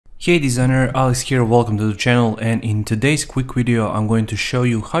Hey designer, Alex here, welcome to the channel, and in today's quick video I'm going to show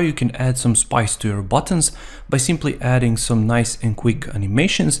you how you can add some spice to your buttons by simply adding some nice and quick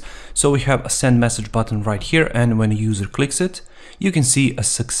animations. So we have a send message button right here, and when a user clicks it, you can see a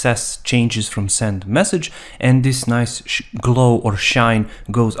success changes from send message, and this nice glow or shine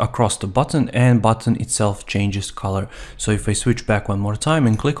goes across the button, and button itself changes color. So if I switch back one more time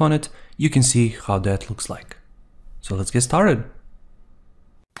and click on it, you can see how that looks like. So let's get started.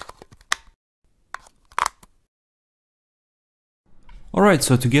 Alright,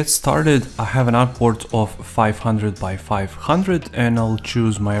 so to get started, I have an output of 500 by 500 and I'll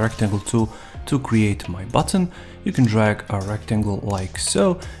choose my rectangle tool to create my button. You can drag a rectangle like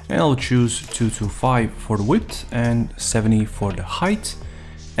so, and I'll choose 225 for the width and 70 for the height.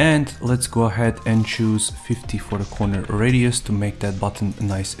 And let's go ahead and choose 50 for the corner radius to make that button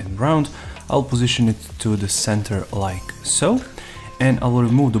nice and round. I'll position it to the center like so. And I will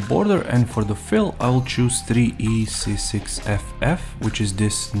remove the border, and for the fill I will choose 3EC6FF, which is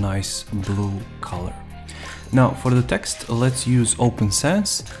this nice blue color. Now for the text, let's use Open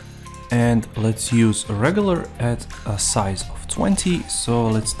Sans, and let's use a regular at a size of 20. So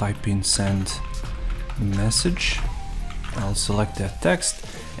let's type in send message. I'll select that text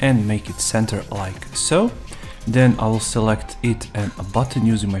and make it center like so. Then I will select it and a button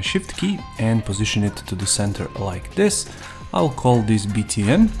using my shift key and position it to the center like this. I'll call this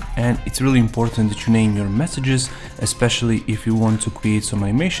BTN, and it's really important that you name your messages, especially if you want to create some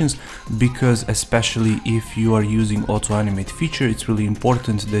animations, because especially if you are using auto animate feature, it's really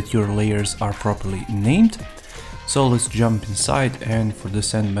important that your layers are properly named. So let's jump inside, and for the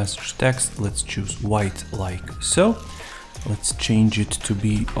send message text, let's choose white like so. Let's change it to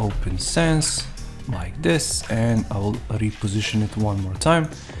be Open Sans like this, and I will reposition it one more time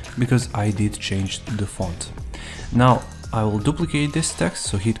because I did change the font. Now I will duplicate this text,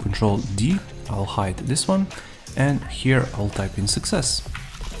 so hit Ctrl D, I'll hide this one, and here I'll type in success.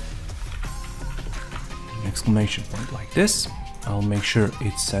 Exclamation point like this. I'll make sure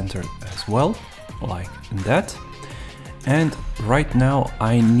it's centered as well, like that. And right now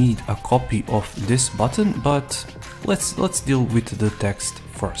I need a copy of this button, but let's deal with the text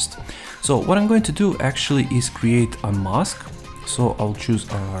first. So what I'm going to do actually is create a mask. So I'll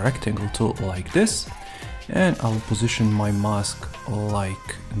choose a rectangle tool like this, and I'll position my mask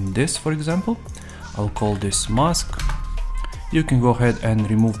like this. For example, I'll call this mask. You can go ahead and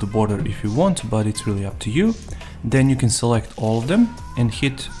remove the border if you want, but it's really up to you. Then you can select all of them and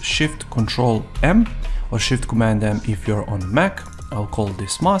hit Shift Ctrl M or Shift Command M if you're on Mac. I'll call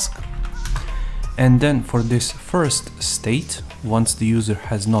this mask. And then for this first state, once the user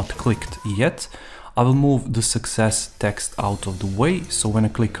has not clicked yet, I will move the success text out of the way, so when I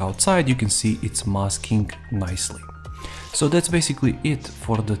click outside you can see it's masking nicely. So that's basically it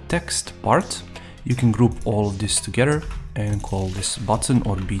for the text part. You can group all of this together and call this button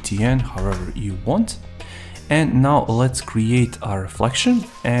or BTN, however you want. And now let's create a reflection,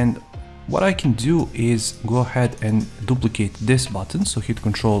 and what I can do is go ahead and duplicate this button, so hit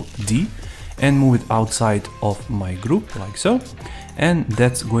Ctrl D and move it outside of my group like so, and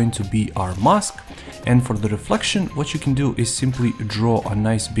that's going to be our mask. And for the reflection, what you can do is simply draw a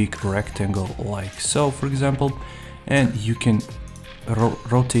nice big rectangle like so, for example, and you can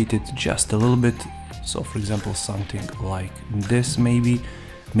rotate it just a little bit. So for example, something like this. Maybe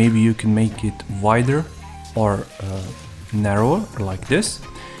you can make it wider or narrower like this,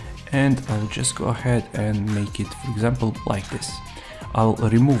 and I'll just go ahead and make it, for example, like this. I'll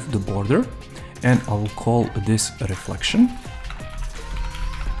remove the border and I'll call this a reflection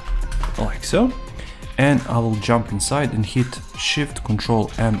like so, and I will jump inside and hit Shift Ctrl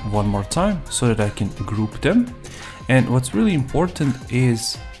M one more time so that I can group them. And what's really important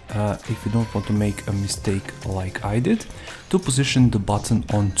is, if you don't want to make a mistake like I did, to position the button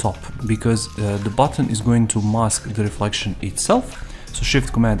on top, because the button is going to mask the reflection itself. So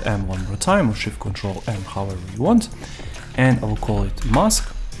Shift Command M one more time or Shift Ctrl M, however you want, and I'll call it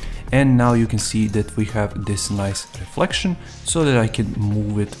mask. And now you can see that we have this nice reflection, so that I can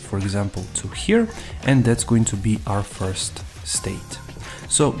move it, for example, to here, and that's going to be our first state.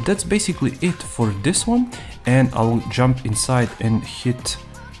 So that's basically it for this one, and I'll jump inside and hit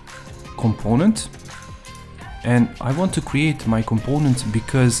component. And I want to create my component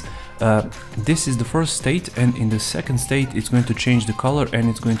because this is the first state, and in the second state it's going to change the color and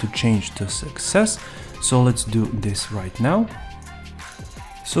it's going to change the success. So let's do this right now.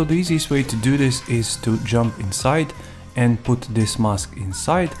 So the easiest way to do this is to jump inside and put this mask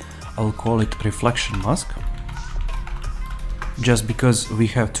inside. I'll call it reflection mask, just because we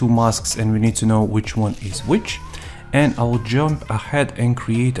have two masks and we need to know which one is which. and I will jump ahead and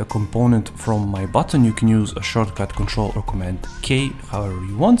create a component from my button. You can use a shortcut Control or Command K, however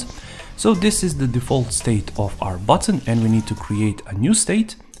you want. So this is the default state of our button, and we need to create a new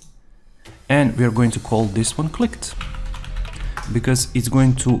state, and we are going to call this one clicked, because it's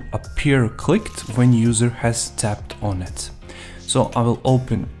going to appear clicked when user has tapped on it. So I will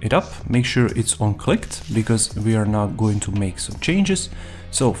open it up, make sure it's on clicked, because we are now going to make some changes.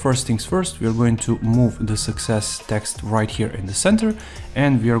 So first things first, we are going to move the success text right here in the center,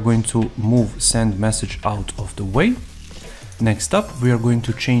 and we are going to move send message out of the way. Next up, we are going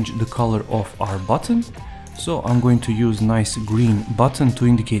to change the color of our button. So I'm going to use nice green button to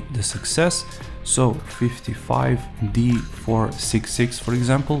indicate the success. So 55D466 for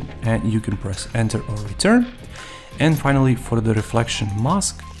example, and you can press enter or return. And finally, for the reflection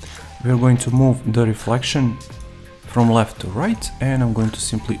mask, we are going to move the reflection from left to right, and I'm going to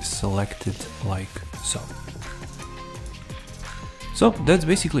simply select it like so. So that's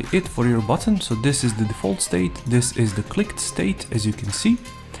basically it for your button. So this is the default state, this is the clicked state, as you can see.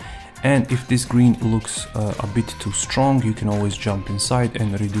 And if this green looks a bit too strong, you can always jump inside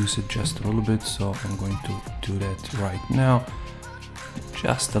and reduce it just a little bit. So I'm going to do that right now,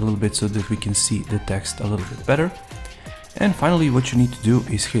 just a little bit, so that we can see the text a little bit better. And finally, what you need to do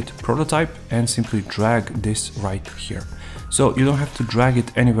is hit prototype and simply drag this right here. So you don't have to drag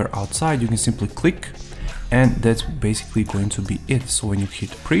it anywhere outside, you can simply click, and that's basically going to be it. So when you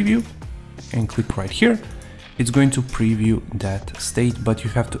hit preview and click right here, it's going to preview that state, but you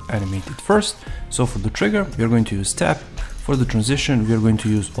have to animate it first. So for the trigger, we are going to use tap. For the transition, we are going to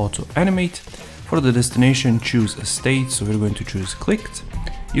use auto animate. For the destination, choose a state, so we're going to choose clicked.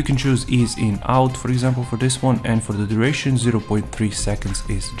 You can choose ease in out, for example, for this one, and for the duration, 0.3 seconds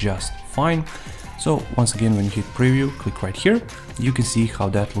is just fine. So once again, when you hit preview, click right here, you can see how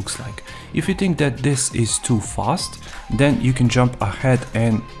that looks like. If you think that this is too fast, then you can jump ahead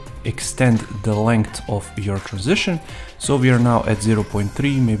and extend the length of your transition. So we are now at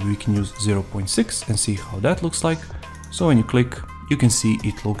 0.3, maybe we can use 0.6 and see how that looks like. So when you click, you can see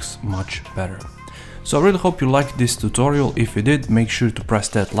it looks much better. So I really hope you liked this tutorial. If you did, make sure to press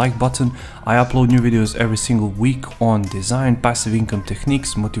that like button. I upload new videos every single week on design, passive income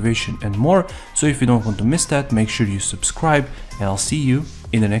techniques, motivation and more. So if you don't want to miss that, make sure you subscribe, and I'll see you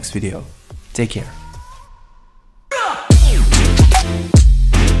in the next video. Take care.